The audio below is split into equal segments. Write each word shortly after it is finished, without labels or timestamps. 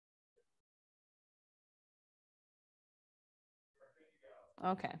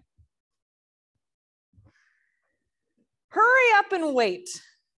Okay. Hurry up and wait.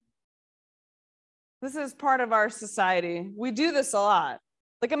 This is part of our society. We do this a lot.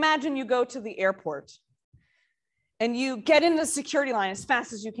 Like imagine you go to the airport and you get in the security line as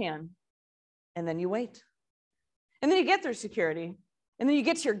fast as you can, and then you wait. And then you get through security, and then you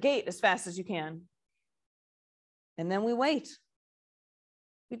get to your gate as fast as you can. And then we wait.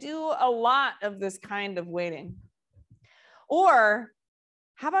 We do a lot of this kind of waiting. Or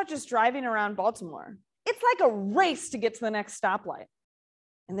how about just driving around Baltimore? It's like a race to get to the next stoplight.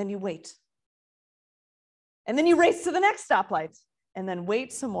 And then you wait. And then you race to the next stoplight and then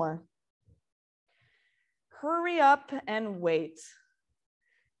wait some more. Hurry up and wait.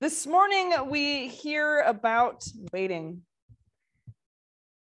 This morning we hear about waiting.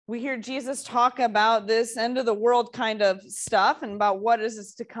 We hear Jesus talk about this end of the world kind of stuff and about what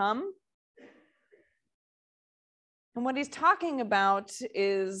is to come. And what he's talking about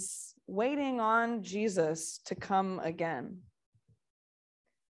is waiting on Jesus to come again.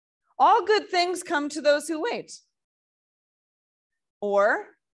 All good things come to those who wait. Or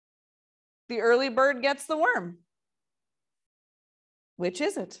the early bird gets the worm. Which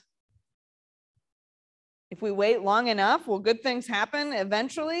is it? If we wait long enough, will good things happen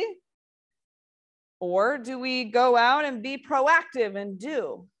eventually? Or do we go out and be proactive and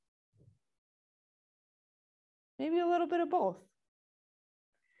do? Maybe a little bit of both.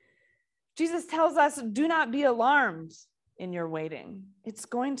 Jesus tells us, do not be alarmed in your waiting. It's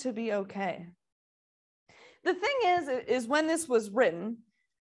going to be okay. The thing is when this was written,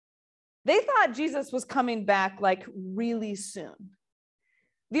 they thought Jesus was coming back like really soon.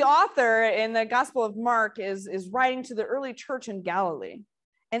 The author in the Gospel of Mark is writing to the early church in Galilee.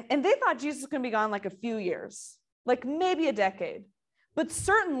 And they thought Jesus was going to be gone like a few years, like maybe a decade, but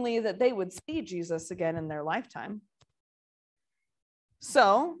certainly that they would see Jesus again in their lifetime.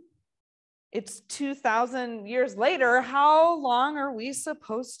 So it's 2,000 years later. How long are we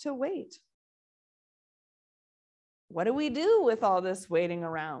supposed to wait? What do we do with all this waiting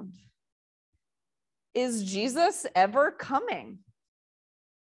around? Is Jesus ever coming?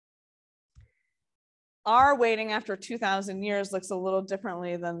 Our waiting after 2,000 years looks a little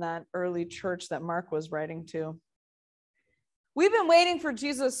differently than that early church that Mark was writing to. We've been waiting for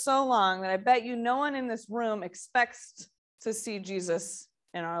Jesus so long that I bet you no one in this room expects to see Jesus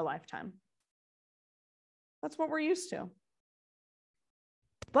in our lifetime. That's what we're used to.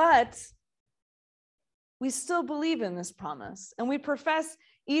 But we still believe in this promise, and we profess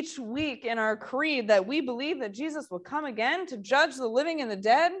each week in our creed that we believe that Jesus will come again to judge the living and the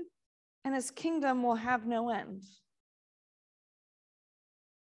dead, and his kingdom will have no end.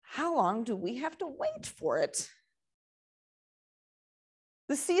 How long do we have to wait for it?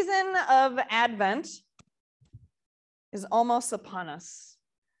 The season of Advent is almost upon us.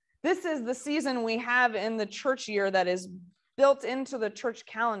 This is the season we have in the church year that is built into the church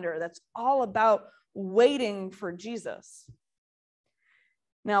calendar that's all about waiting for Jesus.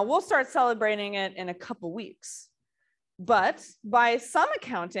 Now, we'll start celebrating it in a couple weeks. But by some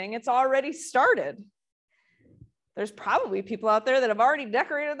accounting, it's already started. There's probably people out there that have already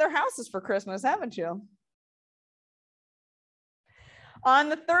decorated their houses for Christmas, haven't you? On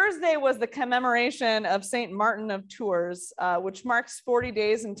the Thursday was the commemoration of St. Martin of Tours, which marks 40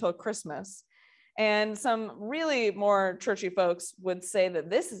 days until Christmas. And some really more churchy folks would say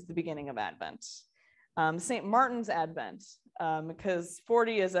that this is the beginning of Advent, St. Martin's Advent, because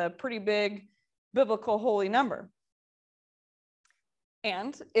 40 is a pretty big biblical holy number.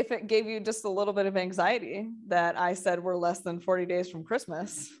 And if it gave you just a little bit of anxiety that I said we're less than 40 days from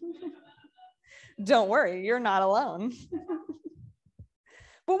Christmas, don't worry, you're not alone.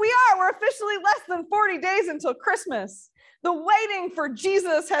 But we're officially less than 40 days until Christmas. The waiting for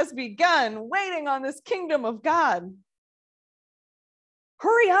Jesus has begun, waiting on this kingdom of God.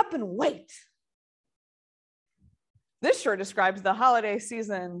 Hurry up and wait. This sure describes the holiday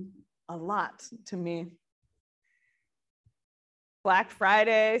season a lot to me. Black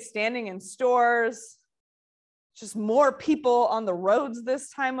Friday, standing in stores, just more people on the roads this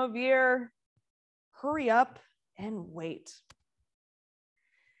time of year. Hurry up and wait.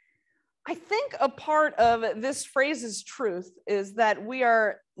 I think a part of this phrase's truth is that we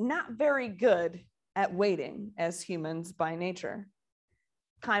are not very good at waiting as humans by nature.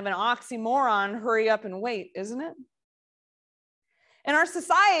 Kind of an oxymoron, hurry up and wait, isn't it? And our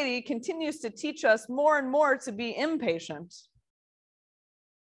society continues to teach us more and more to be impatient.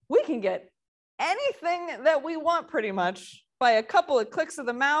 We can get anything that we want pretty much by a couple of clicks of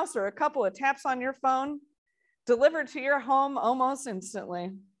the mouse or a couple of taps on your phone, delivered to your home almost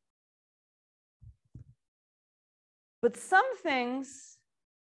instantly. But some things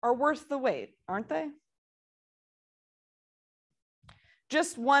are worth the wait, aren't they?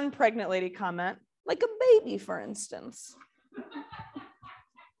 Just one pregnant lady comment, like a baby, for instance.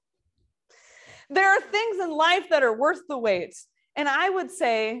 There are things in life that are worth the wait, and I would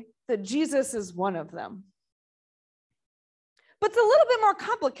say that Jesus is one of them. But it's a little bit more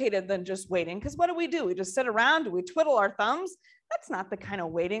complicated than just waiting, because what do? We just sit around, do we twiddle our thumbs? That's not the kind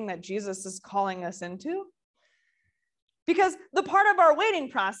of waiting that Jesus is calling us into. Because the part of our waiting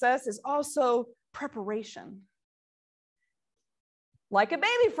process is also preparation. Like a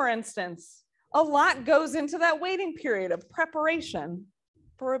baby, for instance, a lot goes into that waiting period of preparation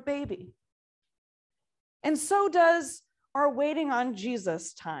for a baby. And so does our waiting on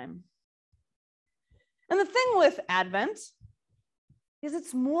Jesus time. And the thing with Advent is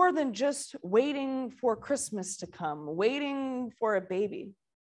it's more than just waiting for Christmas to come, waiting for a baby.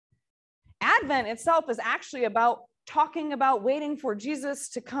 Advent itself is actually about talking about waiting for Jesus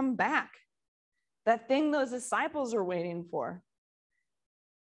to come back, that thing those disciples are waiting for.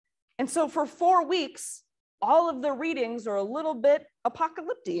 And so for 4 weeks, all of the readings are a little bit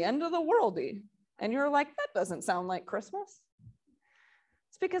apocalyptic, end of the worldy. And you're like, that doesn't sound like Christmas.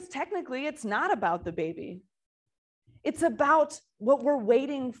 It's because technically it's not about the baby. It's about what we're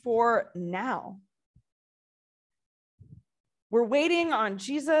waiting for now. We're waiting on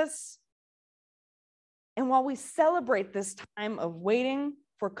Jesus. And while we celebrate this time of waiting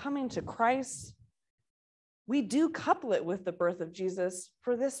for coming to Christ, we do couple it with the birth of Jesus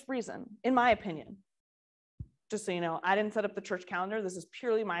for this reason, in my opinion. Just so you know, I didn't set up the church calendar. This is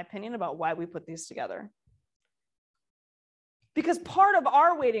purely my opinion about why we put these together. Because part of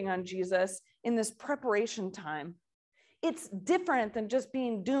our waiting on Jesus in this preparation time, it's different than just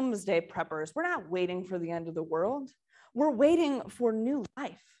being doomsday preppers. We're not waiting for the end of the world. We're waiting for new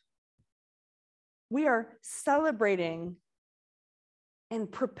life. We are celebrating and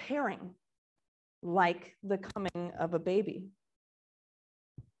preparing like the coming of a baby.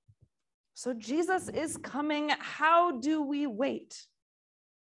 So Jesus is coming. How do we wait?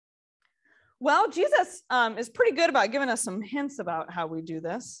 Well, Jesus is pretty good about giving us some hints about how we do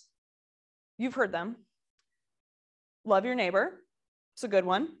this. You've heard them. Love your neighbor. It's a good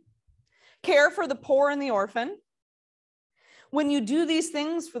one. Care for the poor and the orphan. When you do these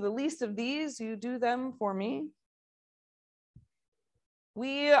things for the least of these, you do them for me.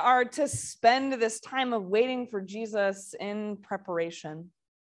 We are to spend this time of waiting for Jesus in preparation,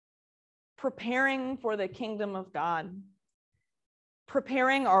 preparing for the kingdom of God,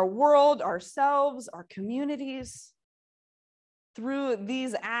 preparing our world, ourselves, our communities through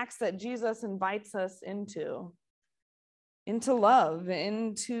these acts that Jesus invites us into love,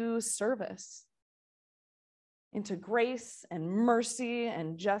 into service, into grace and mercy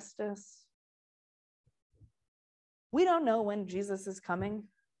and justice. We don't know when Jesus is coming,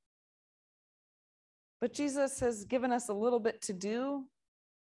 but Jesus has given us a little bit to do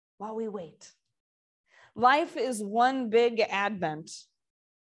while we wait. Life is one big Advent.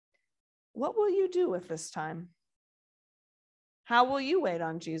 What will you do with this time? How will you wait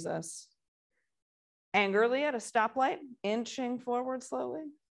on Jesus? Angrily at a stoplight, inching forward slowly?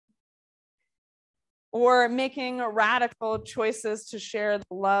 Or making radical choices to share the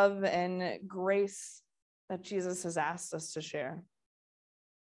love and grace that Jesus has asked us to share?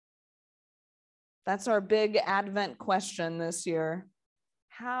 That's our big Advent question this year.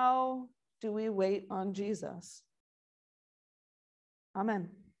 How do we wait on Jesus? Amen.